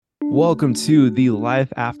Welcome to the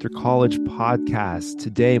Life After College podcast.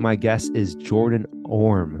 Today, my guest is Jordan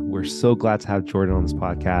Orme. We're so glad to have Jordan on this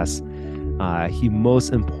podcast. He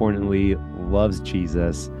most importantly loves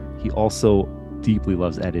Jesus. He also deeply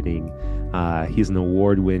loves editing. He's an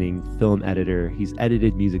award-winning film editor. He's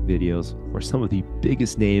edited music videos for some of the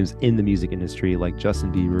biggest names in the music industry, like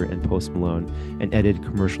Justin Bieber and Post Malone, and edited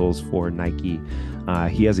commercials for Nike.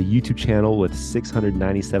 He has a YouTube channel with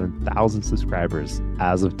 697,000 subscribers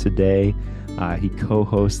as of today. He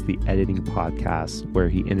co-hosts the Editing Podcast, where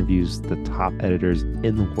he interviews the top editors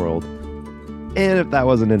in the world. And if that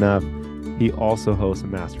wasn't enough, he also hosts a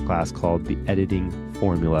masterclass called The Editing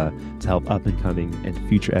Formula to help up-and-coming and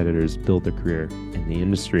future editors build their career in the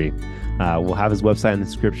industry. We'll have his website in the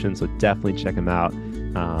description, so definitely check him out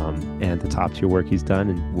and the top-tier work he's done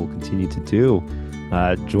and will continue to do.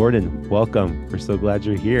 Jordan, welcome. We're so glad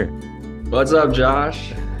you're here. What's up,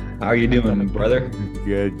 Josh? How are you doing, brother?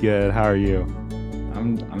 Good. How are you?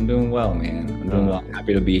 I'm doing well, man. I'm doing well. I'm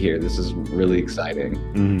happy to be here. This is really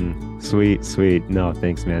exciting. Sweet. No,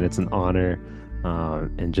 thanks, man. It's an honor.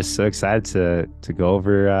 And just so excited to go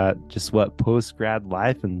over just what post-grad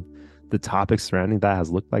life and the topics surrounding that has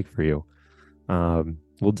looked like for you.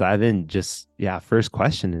 We'll dive in. First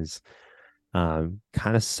question is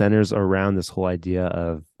kind of centers around this whole idea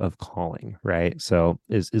of calling, right? So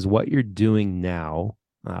is what you're doing now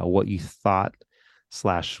what you thought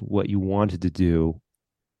 / what you wanted to do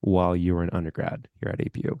while you were an undergrad here at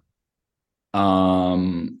APU?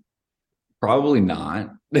 Probably not.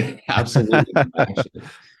 Absolutely not, actually.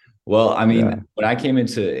 Well, I mean, when I came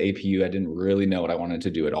into APU, I didn't really know what I wanted to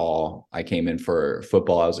do at all. I came in for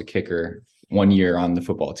football. I was a kicker 1 year on the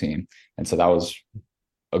football team. And so that was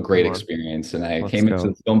a great experience. And I came into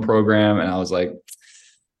the film program and I was like,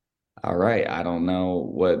 all right, I don't know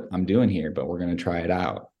what I'm doing here, but we're going to try it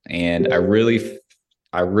out. And I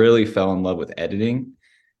really fell in love with editing,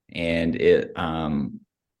 and it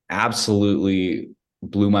absolutely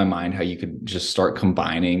blew my mind how you could just start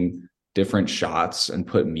combining different shots and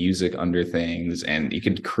put music under things, and you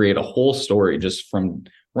could create a whole story just from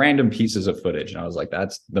random pieces of footage. And I was like,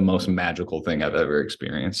 that's the most magical thing I've ever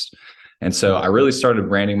experienced. And so I really started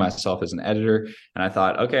branding myself as an editor. And I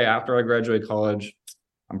thought, okay, after I graduate college,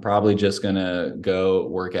 I'm probably just going to go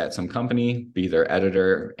work at some company, be their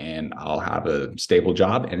editor, and I'll have a stable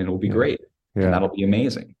job and it'll be great. And that'll be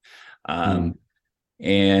amazing. And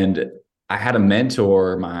I had a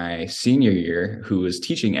mentor my senior year who was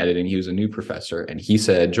teaching editing. He was a new professor, and he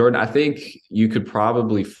said, Jordan, I think you could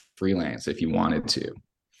probably freelance if you wanted to.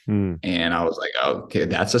 And I was like, okay,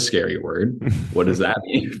 that's a scary word. What does that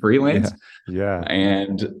mean? Freelance? Yeah.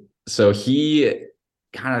 And so he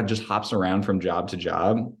kind of just hops around from job to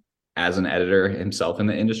job as an editor himself in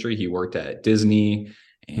the industry. He worked at Disney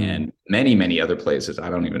and many other places. I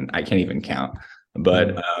can't even count.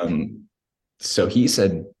 But so he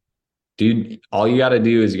said, dude, all you got to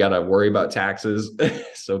do is you got to worry about taxes.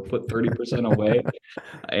 So put 30% away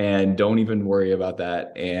and don't even worry about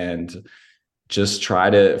that. And just try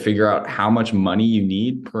to figure out how much money you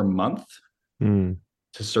need per month to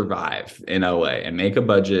survive in LA, and make a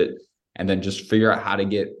budget, and then just figure out how to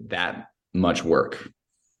get that much work.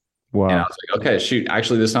 Wow. And I was like, okay, shoot,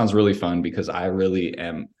 actually, this sounds really fun, because I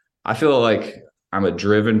feel like I'm a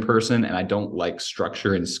driven person and I don't like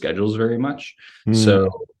structure and schedules very much. So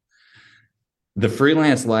the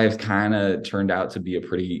freelance life kind of turned out to be a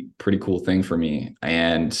pretty cool thing for me.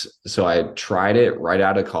 And so I tried it right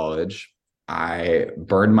out of college. I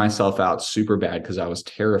burned myself out super bad because I was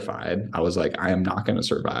terrified. I was like, I am not going to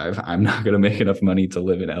survive. I'm not going to make enough money to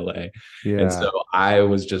live in LA. And so I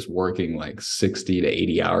was just working like 60 to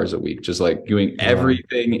 80 hours a week, just like doing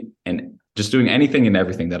everything and just doing anything and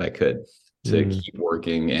everything that I could to keep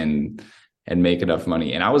working and make enough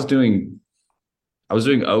money. And I was doing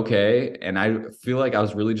okay. And I feel like I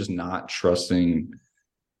was really just not trusting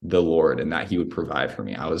the Lord and that he would provide for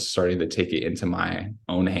me. I was starting to take it into my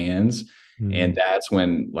own hands. And that's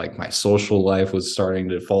when like my social life was starting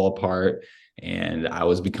to fall apart, and I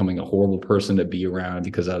was becoming a horrible person to be around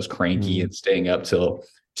because I was cranky and staying up till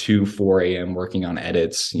 4 a.m. working on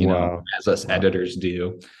edits, you know, as us editors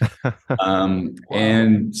do.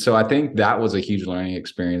 And so I think that was a huge learning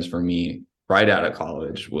experience for me right out of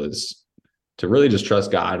college, was to really just trust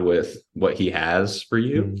God with what he has for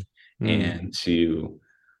you and to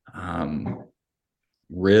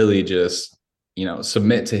really just, you know,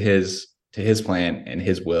 submit to his plan and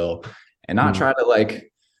his will, and not try to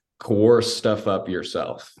like coerce stuff up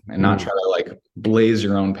yourself, and not try to like blaze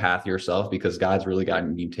your own path yourself, because God's really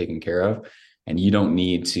gotten you taken care of and you don't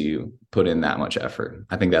need to put in that much effort.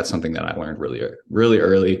 I think that's something that I learned really, really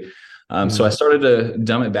early. So I Mm. started to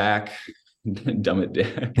dumb it back, dumb it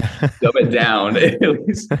down, dumb it down at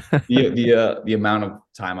least the amount of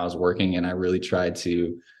time I was working, and I really tried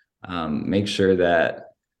to make sure that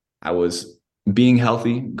I was being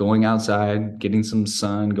healthy, going outside, getting some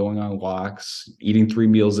sun, going on walks, eating 3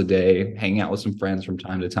 meals a day, hanging out with some friends from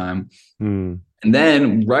time to time. Mm. And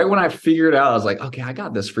then right when I figured out, I was like, okay, I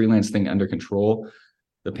got this freelance thing under control.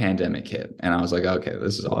 The pandemic hit, and I was like, okay,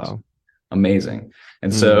 this is awesome, Wow. amazing.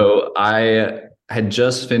 And Mm. so I had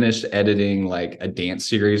just finished editing like a dance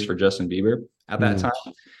series for Justin Bieber at that Mm.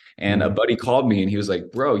 time. And a Mm. buddy called me and he was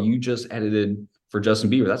like, bro, you just edited for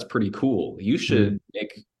Justin Bieber. That's pretty cool. You Mm. should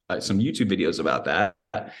make some YouTube videos about that.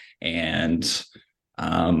 And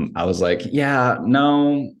I was like, yeah,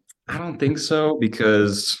 no, I don't think so,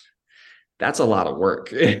 because that's a lot of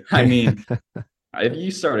work. I mean, if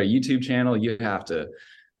you start a YouTube channel, you have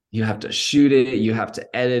to shoot it, you have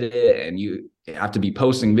to edit it, and you have to be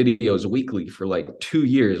posting videos weekly for like 2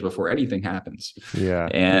 years before anything happens. Yeah.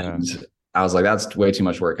 Yeah. And I was like, that's way too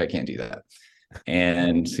much work. I can't do that.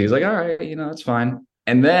 And he's like, all right, that's fine.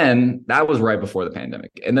 And then that was right before the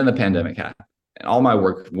pandemic. And then the Mm. pandemic happened and all my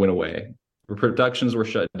work went away. Productions were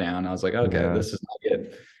shut down. I was like, okay, Yeah. this is not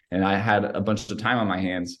good. And I had a bunch of time on my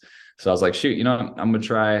hands. So I was like, shoot, I'm gonna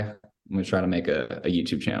try to make a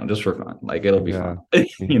YouTube channel just for fun. Like it'll be Yeah. fun. I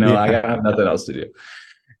Yeah. got have nothing else to do.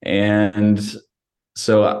 And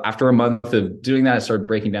so after a month of doing that, I started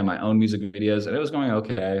breaking down my own music videos, and it was going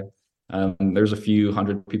okay. There's a few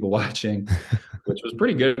hundred people watching, which was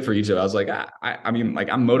pretty good for YouTube. I was like, I mean, like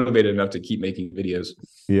I'm motivated enough to keep making videos.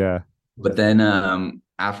 Yeah. But then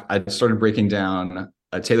after I started breaking down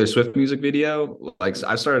a Taylor Swift music video, like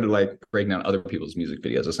I started like breaking down other people's music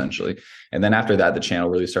videos essentially. And then after that, the channel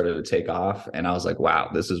really started to take off. And I was like, wow,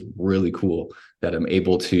 this is really cool that I'm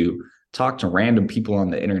able to talk to random people on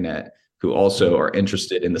the internet who also Mm. are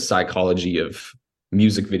interested in the psychology of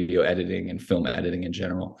music video editing and film editing in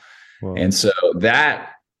general. Well. And so that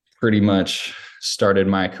pretty much started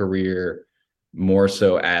my career more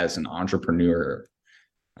so as an entrepreneur,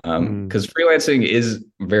 Mm. because freelancing is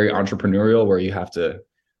very entrepreneurial where you have to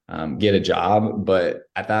get a job, but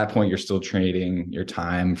at that point you're still trading your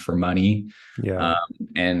time for money. Yeah. um,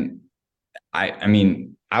 and I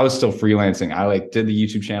mean I was still freelancing. I like did the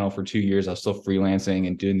YouTube channel for 2 years. I was still freelancing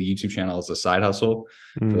and doing the YouTube channel as a side hustle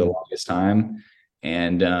for the Mm. longest time.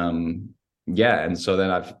 And yeah, and so then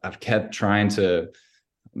I've kept trying to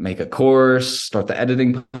make a course, start the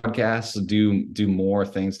editing podcast, do more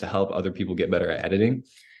things to help other people get better at editing.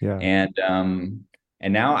 Yeah.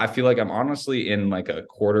 And now I feel like I'm honestly in like a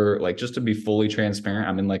quarter, like just to be fully transparent,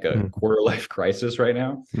 I'm in like a Mm. quarter life crisis right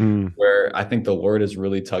now, Mm. where I think the Lord is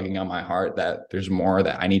really tugging on my heart that there's more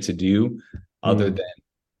that I need to do other Mm. than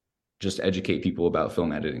just educate people about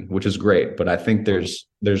film editing, which is great. But I think Well.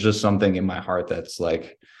 there's just something in my heart that's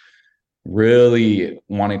like really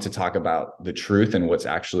wanting to talk about the truth and what's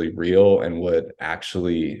actually real and what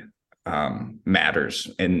actually matters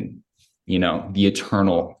in the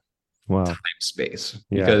eternal Wow. time space,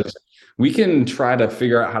 Yeah. because we can try to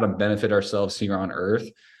figure out how to benefit ourselves here on earth,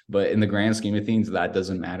 but in the grand scheme of things that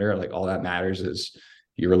doesn't matter. Like all that matters is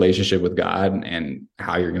your relationship with God and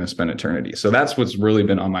how you're going to spend eternity. So that's what's really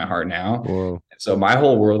been on my heart now. Whoa. So my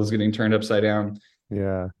whole world is getting turned upside down.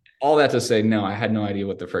 Yeah. All that to say, no, I had no idea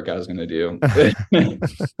what the frick I was going to do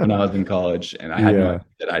when I was in college, and I had no Yeah. idea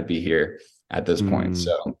that I'd be here at this point. Mm.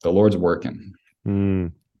 So the Lord's working.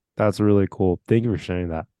 Mm. That's really cool. Thank you for sharing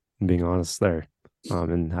that and being honest there,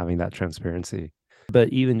 and having that transparency. But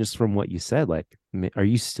even just from what you said, like, are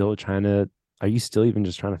you still are you still even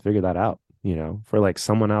just trying to figure that out? For like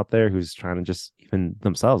someone out there who's trying to just even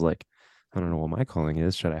themselves, like, I don't know what my calling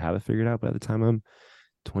is. Should I have it figured out by the time I'm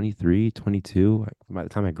 23, 22? Like, by the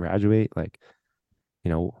time I graduate, like,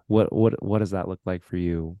 what does that look like for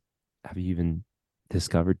you? Have you even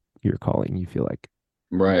discovered your calling, you feel like?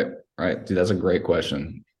 Right, right, dude. That's a great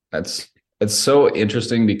question. That's it's so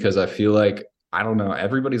interesting because I feel like I don't know.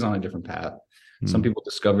 Everybody's on a different path. Some Mm. people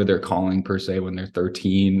discover their calling per se when they're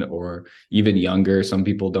 13 or even younger. Some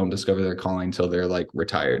people don't discover their calling until they're like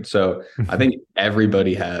retired. So I think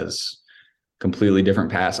everybody has completely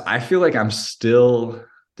different paths. I feel like I'm still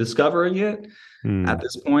discovering it at Mm.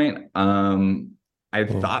 this point. I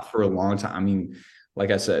Well. thought for a long time. I mean, like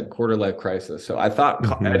I said, quarter life crisis. So I thought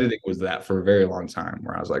Mhm. editing was that for a very long time,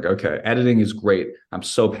 where I was like, okay, editing is great. I'm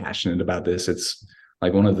so passionate about this. It's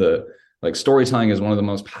like one of the like storytelling is one of the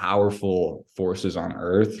most powerful forces on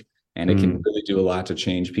earth, and it can Mm. really do a lot to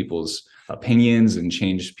change people's opinions and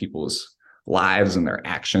change people's lives and their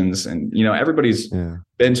actions. And everybody's Yeah.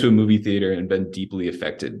 been to a movie theater and been deeply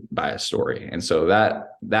affected by a story. And so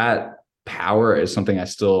that power is something I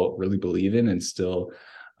still really believe in and still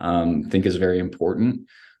think is very important.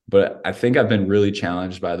 But I think I've been really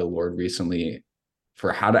challenged by the Lord recently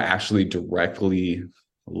for how to actually directly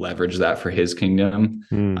leverage that for his kingdom.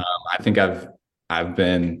 Mm, I think I've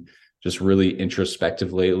been just really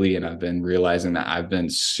introspective lately, and I've been realizing that I've been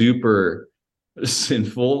super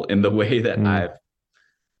sinful in the way that mm,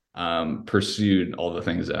 I've pursued all the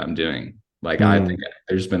things that I'm doing. Like I think mm,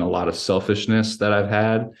 there's been a lot of selfishness that I've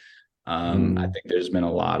had. I mm, think there's been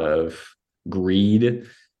a lot of greed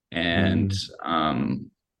and mm.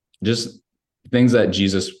 just things that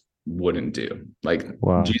Jesus wouldn't do. Like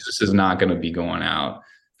Wow. Jesus is not going to be going out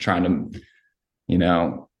trying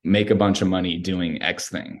to, make a bunch of money doing X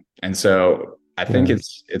thing. And so I think Yeah.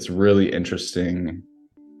 it's really interesting.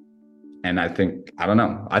 And I don't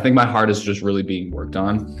know. I think my heart is just really being worked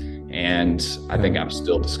on. And I think Yeah. I'm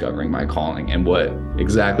still discovering my calling and what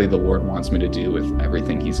exactly the Lord wants me to do with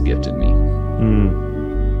everything he's gifted me. Mm.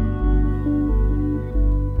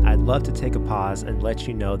 I'd love to take a pause and let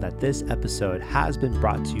you know that this episode has been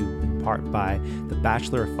brought to you in part by the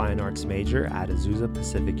Bachelor of Fine Arts major at Azusa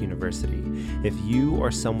Pacific University. If you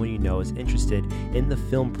or someone you know is interested in the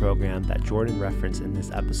film program that Jordan referenced in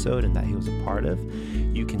this episode and that he was a part of,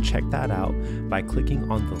 you can check that out by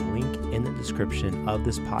clicking on the link in the description of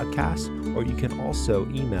this podcast, or you can also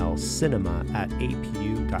email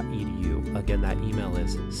cinema@apu.edu. Again, that email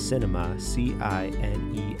is cinema,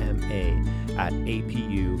 CINEMA, at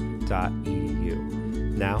apu.edu.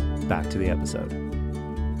 Now, back to the episode.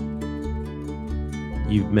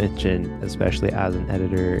 You've mentioned, especially as an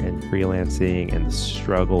editor and freelancing, and the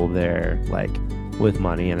struggle there, like with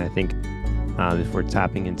money. And I think if we're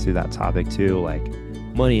tapping into that topic too, like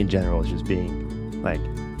money in general is just being like,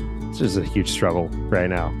 it's just a huge struggle right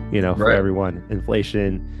now, for Right. everyone.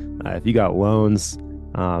 Inflation, if you got loans,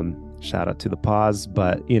 shout out to the pause,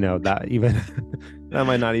 but that even that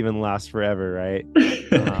might not even last forever, right?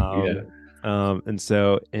 Yeah. And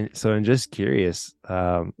I'm just curious,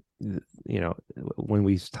 when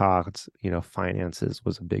we've talked, finances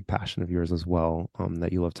was a big passion of yours as well,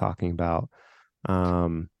 that you love talking about.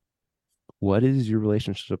 Um, what is your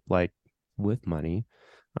relationship like with money?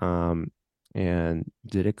 And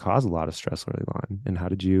did it cause a lot of stress early on? And how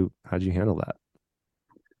did you handle that?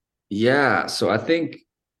 Yeah. So I think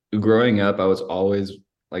growing up, I was always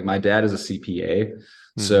like, my dad is a CPA. Mm,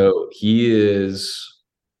 So he is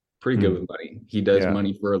pretty good mm, with money. He does yeah,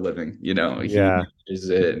 money for a living, he yeah, manages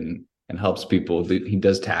it and helps people. He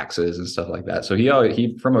does taxes and stuff like that. So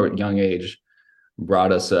he from a young age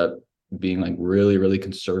brought us up being like really, really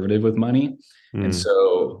conservative with money. And mm,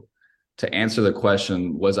 so to answer the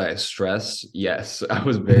question, was I stressed? Yes, I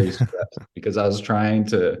was very stressed because I was trying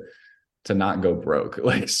to not go broke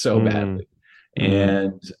like so mm, badly. mm,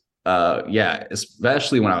 And yeah,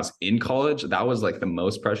 especially when I was in college, that was like the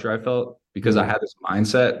most pressure I felt because I mm, had this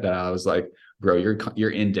mindset that I was like, bro,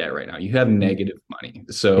 you're in debt right now. You have mm, negative money.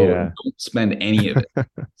 So yeah, don't spend any of it.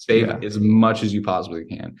 Save yeah. as much as you possibly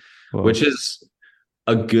can, Well, which is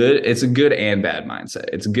it's a good and bad mindset.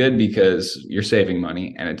 It's good because you're saving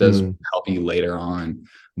money and it does mm, help you later on,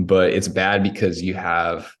 but it's bad because you don't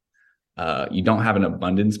have an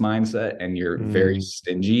abundance mindset and you're very mm,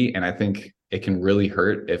 stingy. And I think it can really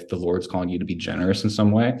hurt if the Lord's calling you to be generous in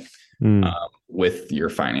some way mm, with your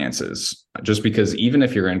finances. Just because even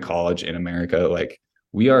if you're in college in America, like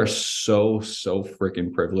we are so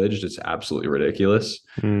freaking privileged. It's absolutely ridiculous.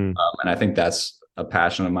 mm, And I think that's a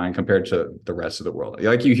passion of mine compared to the rest of the world.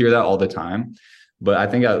 Like you hear that all the time. But I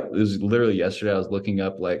think it was literally yesterday, I was looking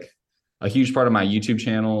up like a huge part of my YouTube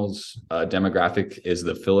channel's demographic is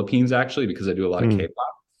the Philippines, actually, because I do a lot of mm,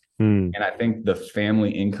 K-pop. mm. And I think the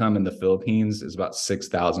family income in the Philippines is about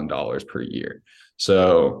 $6,000 per year.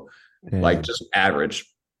 So, like, Dang. just average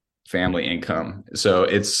family income. So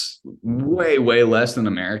it's way less than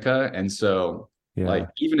America. And so, like,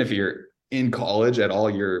 Yeah. even if you're in college at all,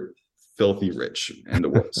 you're filthy rich in the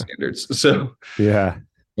world standards. So, Yeah.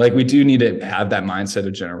 like, we do need to have that mindset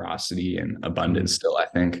of generosity and abundance Mm, still, I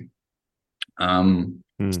think. Um,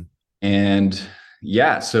 mm, and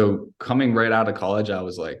yeah, so coming right out of college, I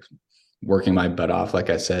was like working my butt off,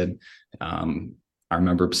 like I said. Um, I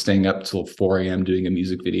remember staying up till 4 a.m. doing a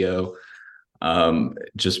music video,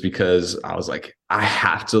 just because I was like, I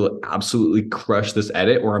have to absolutely crush this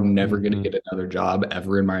edit or I'm never going to mm, get another job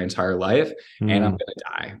ever in my entire life. And I'm mm, going to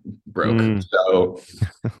die broke. mm. So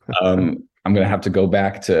I'm going to have to go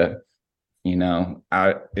back to in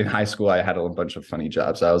high school, I had a bunch of funny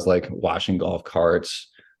jobs. I was like washing golf carts.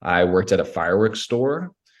 I worked at a fireworks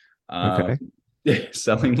store. Um, Okay.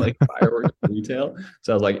 selling like fireworks retail.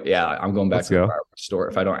 So I was like, yeah, I'm going back Let's to the go. fireworks store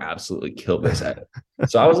if I don't absolutely kill this at it.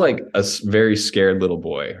 So I was like a very scared little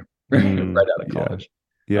boy right out of Yeah. college.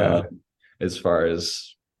 Uh, Yeah. as far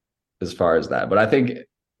as that, but I think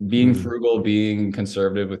being Mm, frugal, being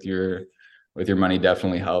conservative with your money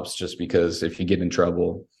definitely helps. Just because if you get in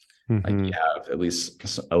trouble, like hmm you have at least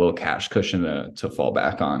a little cash cushion to fall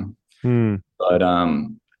back on. mm, But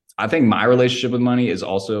I think my relationship with money is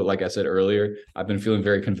also, like I said earlier, I've been feeling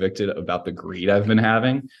very convicted about the greed I've been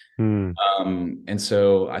having. mm, And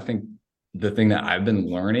so I think the thing that I've been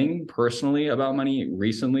learning personally about money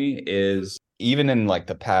recently is even in like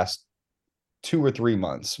the past 2 or 3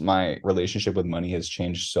 months, my relationship with money has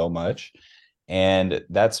changed so much. And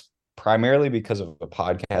that's primarily because of a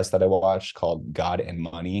podcast that I watched called God and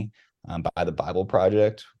Money, by the Bible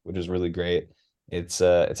Project, which is really great. It's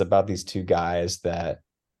about these two guys that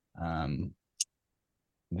um,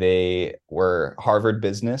 they were Harvard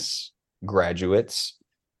business graduates,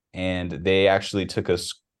 and they actually took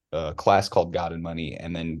a class called God and Money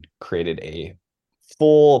and then created a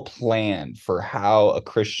full plan for how a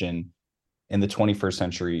Christian in the 21st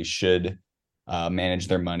century should manage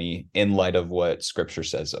their money in light of what Scripture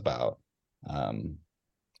says um,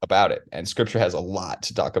 about it. And Scripture has a lot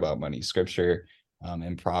to talk about money. Scripture,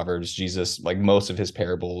 in Proverbs, Jesus, like most of his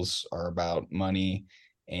parables are about money.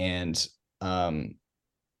 And um,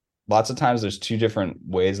 lots of times there's two different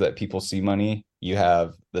ways that people see money. You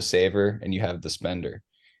have the saver and you have the spender.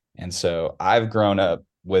 And so I've grown up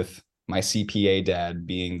with my CPA dad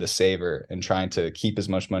being the saver and trying to keep as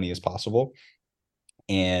much money as possible,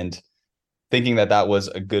 and thinking that that was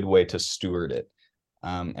a good way to steward it.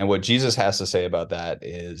 And what Jesus has to say about that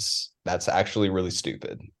is that's actually really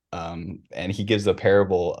stupid. And he gives the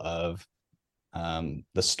parable of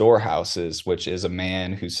the storehouses, which is a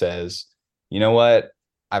man who says, you know what?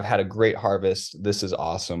 I've had a great harvest. This is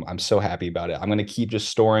awesome. I'm so happy about it. I'm going to keep just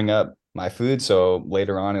storing up my food so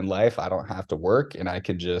later on in life, I don't have to work and I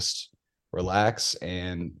can just relax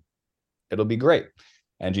and it'll be great.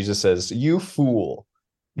 And Jesus says, you fool,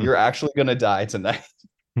 you're actually going to die tonight,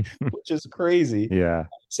 which is crazy. He yeah.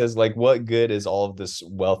 says, like, what good is all of this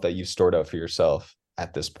wealth that you've stored up for yourself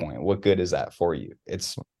at this point? What good is that for you?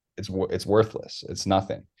 It's worthless. It's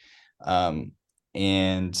nothing. Um,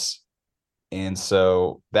 and and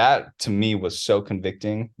so that to me was so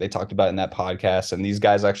convicting. They talked about it in that podcast, and these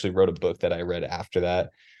guys actually wrote a book that I read after that.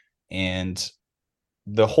 And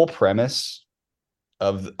the whole premise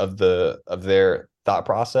of their thought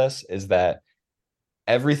process is that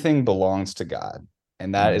everything belongs to God,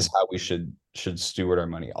 and that is Mm, how we should steward our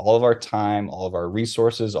money. All of our time, all of our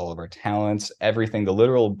resources, all of our talents, everything, the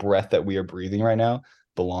literal breath that we are breathing right now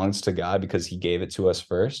belongs to God because he gave it to us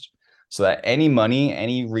first. So that any money,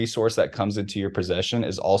 any resource that comes into your possession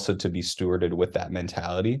is also to be stewarded with that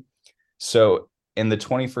mentality. So in the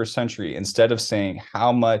 21st century, instead of saying,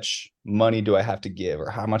 how much money do I have to give or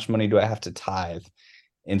how much money do I have to tithe,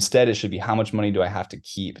 instead it should be, how much money do I have to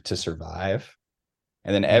keep to survive?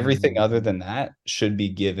 And then everything mm, other than that should be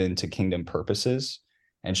given to kingdom purposes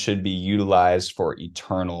and should be utilized for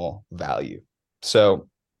eternal value. So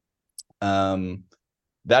um,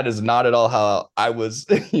 that is not at all how I was,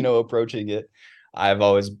 approaching it. I've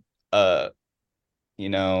always, uh, you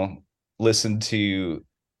know, listened to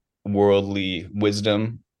worldly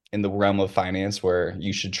wisdom in the realm of finance where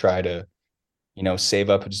you should try to, save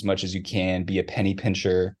up as much as you can, be a penny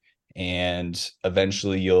pincher, and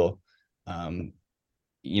eventually you'll um,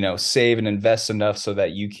 save and invest enough so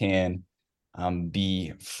that you can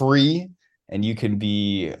be free, and you can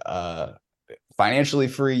be financially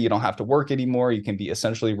free. You don't have to work anymore. You can be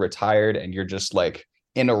essentially retired and you're just like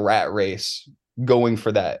in a rat race going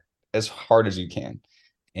for that as hard as you can.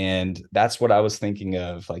 And that's what I was thinking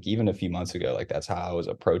of, like, even a few months ago. Like, that's how I was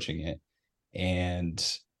approaching it.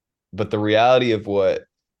 And but the reality of what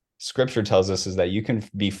scripture tells us is that you can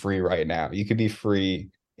be free right now. You could be free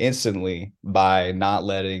instantly by not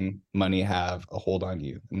letting money have a hold on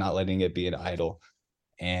you, not letting it be an idol.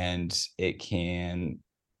 And it can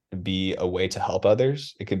be a way to help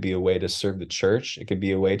others. It could be a way to serve the church. It could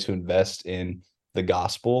be a way to invest in the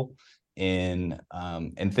gospel, in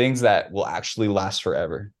things that will actually last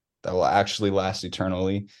forever, that will actually last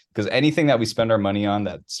eternally. Because anything that we spend our money on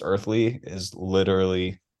that's earthly is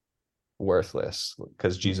literally worthless.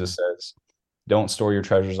 Because mm. Jesus says, "Don't store your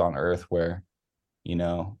treasures on earth, where you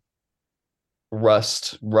know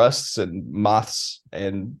rusts and moths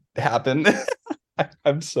and happen."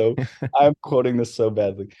 I'm quoting this so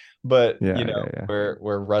badly, but Yeah. Yeah. Yeah.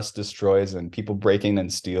 where rust destroys and people break in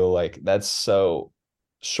and steal, like, that's so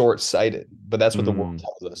short-sighted, but that's what the world Mm,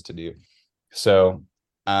 tells us to do. So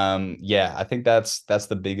Yeah, I think that's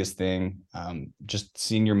the biggest thing. Just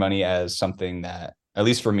seeing your money as something that, at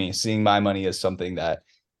least for me, seeing my money as something that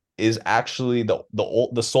is actually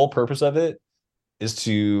the sole purpose of it is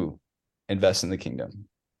to invest in the kingdom.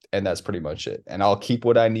 And that's pretty much it. And I'll keep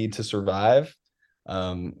what I need to survive.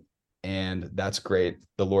 Um, and that's great.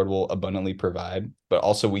 The Lord will abundantly provide, but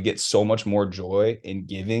also we get so much more joy in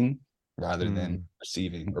giving rather than Mm,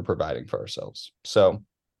 receiving or providing for ourselves. So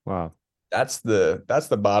wow. that's the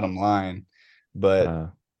bottom line.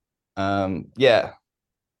 But Uh, yeah,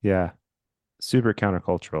 yeah. Super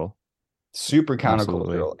countercultural. super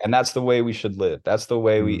Absolutely. countercultural, and that's the way we should live. That's the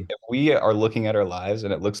way we, Mm, if we are looking at our lives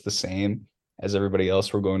and it looks the same as everybody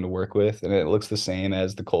else we're going to work with, and it looks the same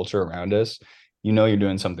as the culture around us, you're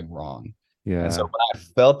doing something wrong. And so yeah. when I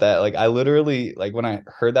felt that, like, I literally, like, when I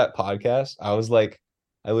heard that podcast, I was like,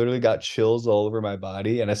 I literally got chills all over my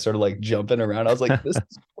body and I started like jumping around. I was like, this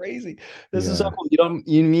is crazy. This is so Yeah. cool.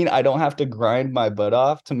 You mean I don't have to grind my butt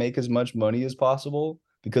off to make as much money as possible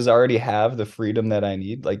because I already have the freedom that I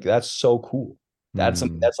need? Like, that's so cool.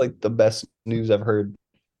 Mm. That's like the best news I've heard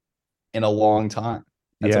in a long time.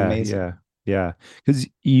 That's Yeah, amazing. yeah, yeah. Because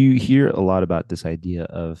you hear a lot about this idea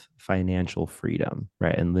of financial freedom,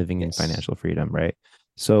 right? And living in Yes. financial freedom, right?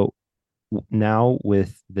 So now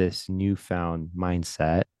with this newfound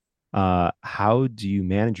mindset, how do you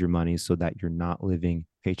manage your money so that you're not living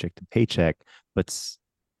paycheck to paycheck, but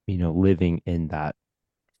living in that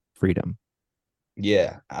freedom?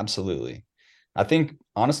 Yeah, absolutely. I think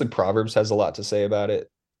honestly, Proverbs has a lot to say about it.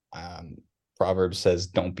 Um, Proverbs says,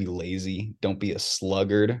 "Don't be lazy, don't be a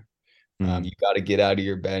sluggard. Mm, You got to get out of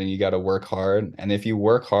your bed and you got to work hard. And if you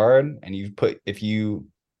work hard and if you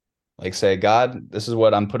like say, God, this is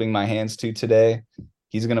what I'm putting my hands to today,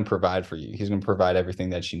 He's going to provide for you. He's going to provide everything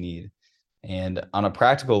that you need." And on a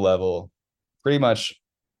practical level, pretty much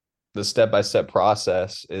the step-by-step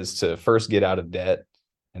process is to first get out of debt.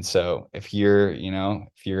 And so if you're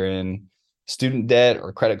in student debt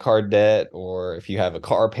or credit card debt, or if you have a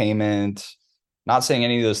car payment, not saying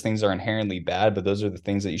any of those things are inherently bad, but those are the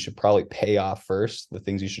things that you should probably pay off first, the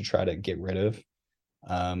things you should try to get rid of.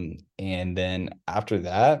 And then after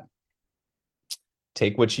that,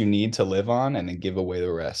 take what you need to live on and then give away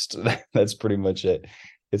the rest. That's pretty much it.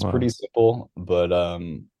 It's pretty wow. simple, but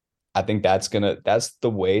I think that's the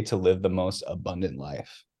way to live the most abundant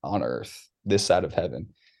life on earth, this side of heaven.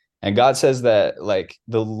 And God says that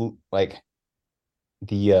the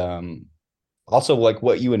also like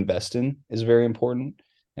what you invest in is very important.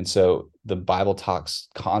 And so the Bible talks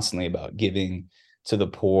constantly about giving to the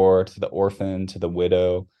poor, to the orphan, to the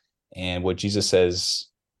widow. And what Jesus says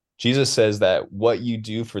that what you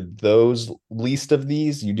do for those least of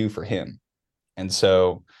these, you do for him. And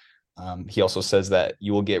so he also says that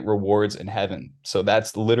you will get rewards in heaven. So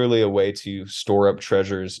that's literally a way to store up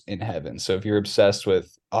treasures in heaven. So if you're obsessed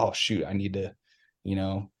with, oh, shoot, I need to, you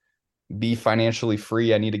know, be financially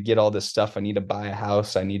free. I need to get all this stuff. I need to buy a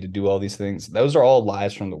house. I need to do all these things. Those are all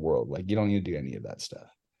lies from the world. Like, you don't need to do any of that stuff.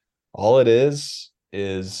 All it is,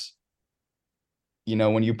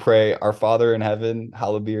 when you pray, Our Father in heaven,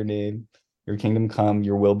 hallowed be your name. Your kingdom come,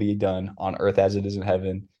 your will be done on earth as it is in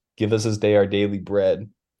heaven. Give us this day our daily bread.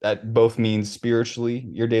 That both means spiritually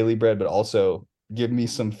your daily bread, but also give me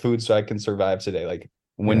some food so I can survive today. Like,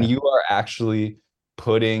 when Yeah. you are actually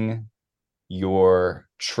putting your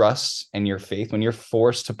trust and your faith, when you're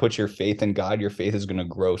forced to put your faith in God, your faith is going to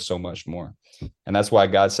grow so much more. And that's why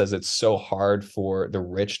God says it's so hard for the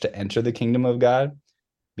rich to enter the kingdom of God,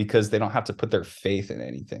 because they don't have to put their faith in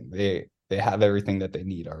anything. They have everything that they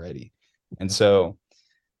need already. And so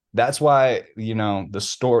that's why,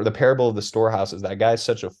 the parable of the storehouse is that guy's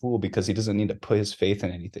such a fool because he doesn't need to put his faith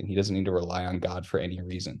in anything. He doesn't need to rely on God for any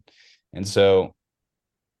reason. And so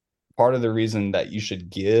part of the reason that you should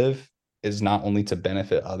give is not only to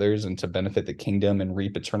benefit others and to benefit the kingdom and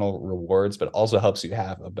reap eternal rewards, but also helps you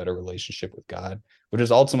have a better relationship with God, which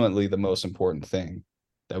is ultimately the most important thing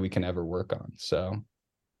that we can ever work on. So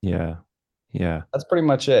Yeah. Yeah. that's pretty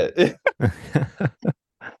much it.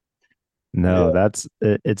 No,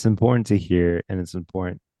 Yeah. it's important to hear and it's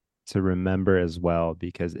important to remember as well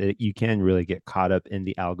because you can really get caught up in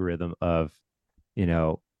the algorithm of, you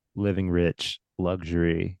know, living rich,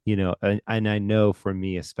 luxury, and I know for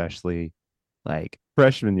me, especially like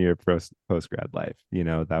freshman year post grad life,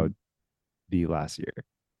 that would be last year.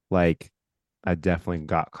 Like I definitely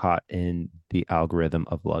got caught in the algorithm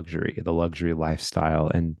of luxury, the luxury lifestyle,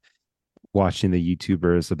 and watching the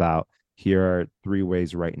YouTubers about here are 3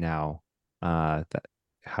 ways right now that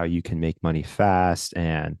how you can make money fast.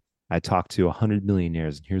 And I talked to 100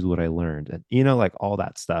 millionaires and here's what I learned. And like all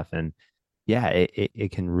that stuff. And yeah,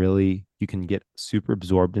 it can really, you can get super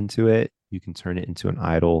absorbed into it. You can turn it into an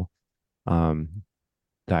idol. Um,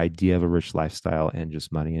 the idea of a rich lifestyle and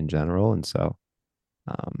just money in general. And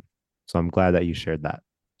um, so I'm glad that you shared that.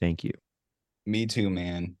 Thank you. Me too,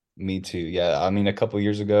 man. Me too. Yeah. I mean, a couple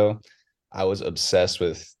years ago, I was obsessed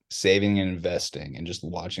with saving and investing and just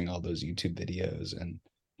watching all those YouTube videos and,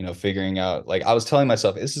 figuring out, like, I was telling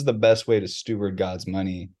myself, this is the best way to steward God's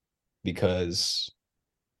money because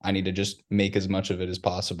I need to just make as much of it as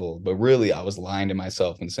possible. But really, I was lying to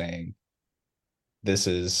myself and saying, this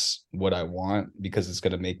is what I want because it's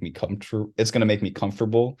going to make me comfortable. It's going to make me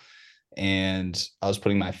comfortable. And I was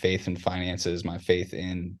putting my faith in finances, my faith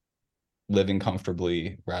in living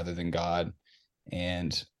comfortably rather than God,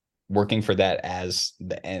 and working for that as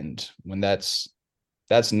the end when that's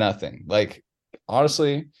nothing. Like,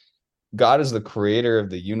 honestly, God is the creator of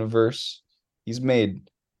the universe. He's made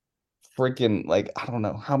freaking, like, I don't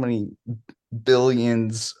know how many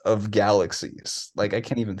billions of galaxies. Like, I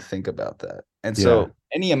can't even think about that. And Yeah. so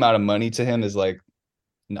any amount of money to him is like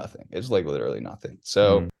nothing. It's like literally nothing. Mm.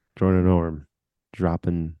 So Jordan Orm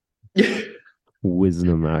dropping but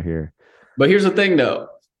wisdom out here. here's the thing though.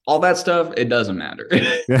 All that stuff, it doesn't matter.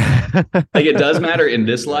 Yeah. Like, it does matter in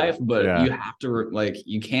this Yeah. life, but Yeah. you have to, like,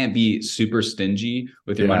 you can't be super stingy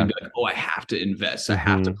with your money Yeah. and be like, oh, I have to invest, I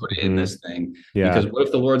have to Hmm. put it in Hmm. this thing, Yeah. because what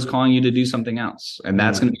if the Lord's calling you to do something else, and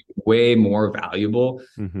that's Mm. going to be way more valuable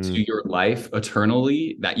Hmm. to your life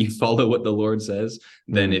eternally that you follow what the Lord says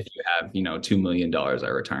than Mm. if you have $2 million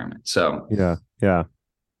at retirement. So Yeah. Yeah.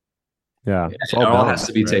 Yeah. It's it all all has balance,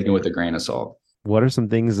 to be right? taken with a grain of salt. What are some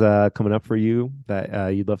things coming up for you that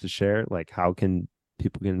you'd love to share? Like, how can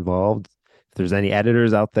people get involved? If there's any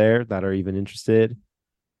editors out there that are even interested,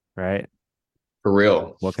 right? For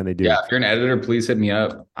real. What can they Yeah, do? if you're an editor, please hit me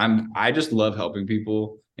up. I just love helping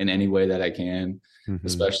people in any way that I can, Hmm.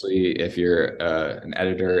 especially if you're an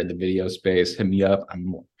editor in the video space, hit me up.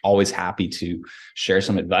 I'm always happy to share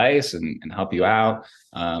some advice and help you out.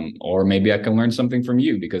 Or maybe I can learn something from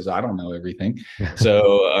you because I don't know everything. So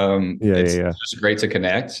Yeah, yeah, it's yeah. just great to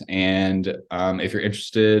connect. And if you're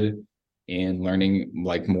interested in learning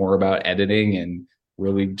like more about editing and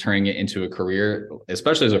really turning it into a career,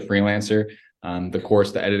 especially as a freelancer, the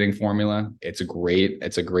course, the editing formula, it's a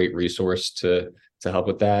great resource to help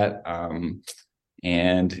with that.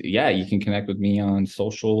 And yeah, you can connect with me on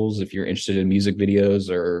socials if you're interested in music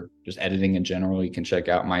videos or just editing in general. You can check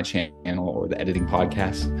out my channel or the editing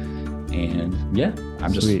podcast. And yeah,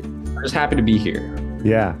 Sweet. I'm just happy to be here.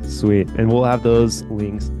 Yeah, sweet. And we'll have those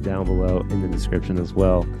links down below in the description as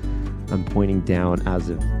well. I'm pointing down as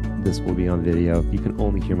if this will be on video. You can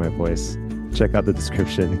only hear my voice. Check out the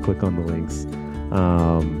description, click on the links.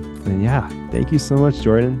 And yeah, thank you so much,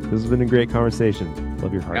 Jordan. This has been a great conversation.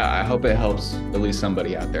 Love your heart. Yeah, I hope it helps at least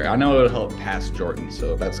somebody out there. I know it'll help past Jordan,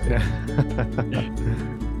 so that's good.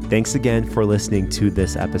 Thanks again for listening to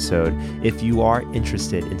this episode. If you are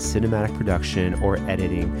interested in cinematic production or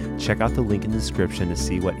editing, check out the link in the description to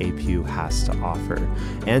see what APU has to offer.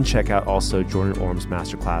 And check out also Jordan Orm's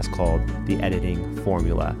masterclass called The Editing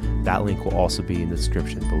Formula. That link will also be in the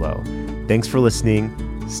description below. Thanks for listening.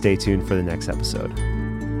 Stay tuned for the next episode.